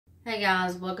Hey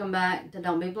guys, welcome back to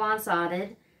Don't Be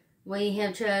Blindsided. We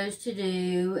have chose to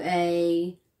do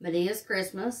a Medea's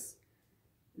Christmas.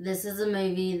 This is a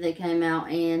movie that came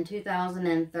out in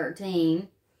 2013,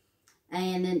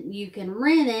 and you can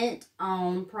rent it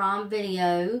on Prime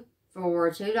Video for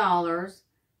 $2,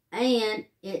 and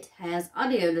it has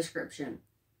audio description.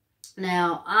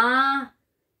 Now, I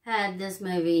had this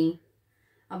movie,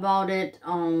 I bought it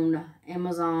on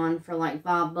Amazon for like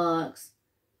 $5.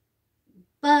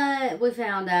 But we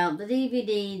found out the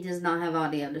DVD does not have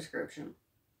audio description.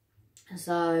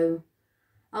 So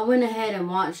I went ahead and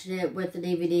watched it with the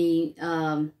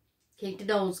DVD, kicked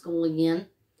it old school again.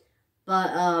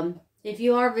 But if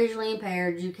you are visually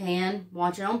impaired, you can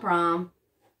watch it on Prime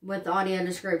with the audio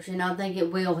description. I think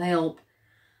it will help.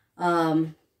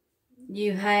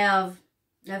 You have,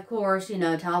 of course,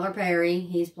 Tyler Perry.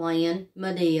 He's playing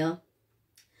Madea.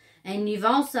 And you've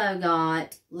also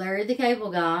got Larry the Cable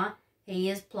Guy.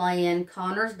 He is playing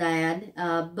Connor's dad,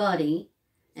 Buddy.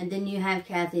 And then you have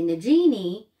Kathy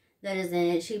Najimy that is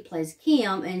in it. She plays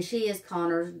Kim, and she is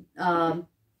Connor's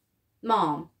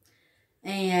mom.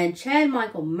 And Chad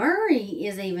Michael Murray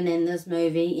is even in this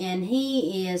movie, and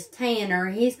he is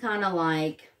Tanner. He's kind of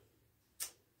like,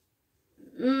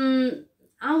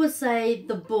 I would say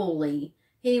the bully.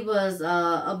 He was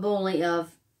a bully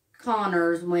of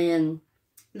Connor's when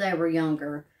they were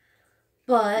younger.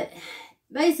 But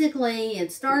basically, it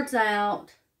starts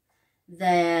out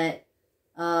that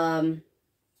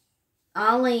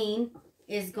Eileen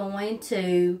is going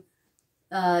to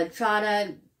try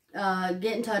to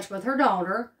get in touch with her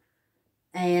daughter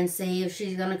and see if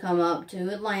she's going to come up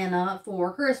to Atlanta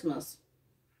for Christmas.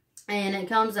 And it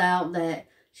comes out that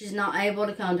she's not able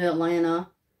to come to Atlanta,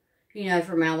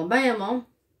 from Alabama.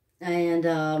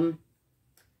 And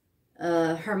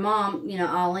her mom,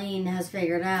 Eileen, has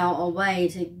figured out a way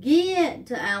to get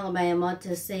to Alabama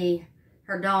to see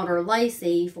her daughter,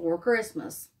 Lacey, for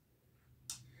Christmas.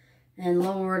 And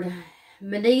Lord,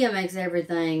 Madea makes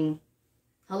everything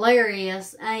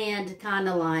hilarious and kind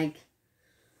of like,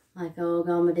 oh God,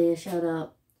 Madea, shut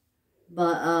up.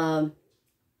 But,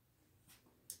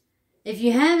 if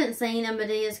you haven't seen a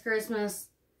Medea's Christmas,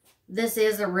 this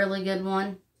is a really good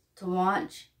one to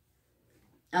watch.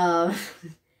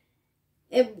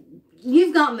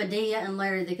 You've got Madea and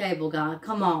Larry the Cable Guy.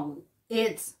 Come on.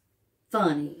 It's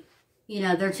funny.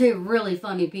 They're two really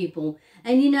funny people.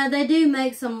 And, they do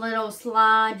make some little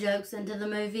sly jokes into the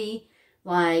movie.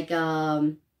 Like,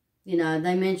 they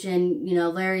mention,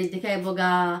 Larry the Cable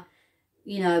Guy,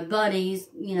 Buddy's,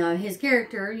 his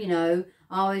character,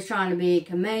 always trying to be a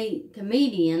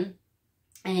comedian.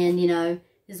 And,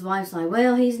 his wife's like,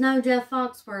 well, he's no Jeff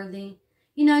Foxworthy.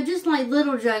 Just like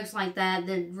little jokes like that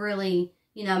really,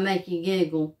 make you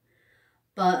giggle.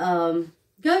 But,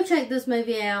 go check this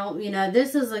movie out.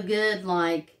 This is a good,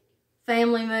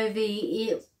 family movie.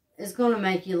 It is going to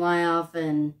make you laugh.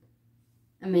 And,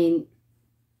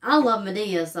 I love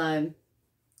Madea, so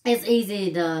it's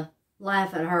easy to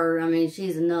laugh at her.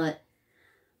 She's a nut.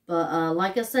 But,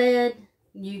 like I said,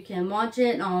 you can watch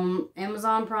it on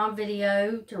Amazon Prime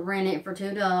Video to rent it for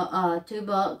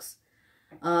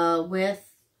 $2 with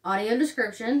audio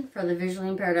description for the visually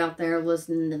impaired out there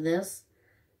listening to this.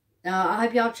 I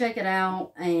hope y'all check it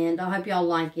out, and I hope y'all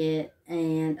like it,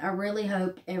 and I really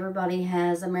hope everybody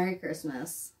has a Merry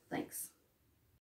Christmas. Thanks.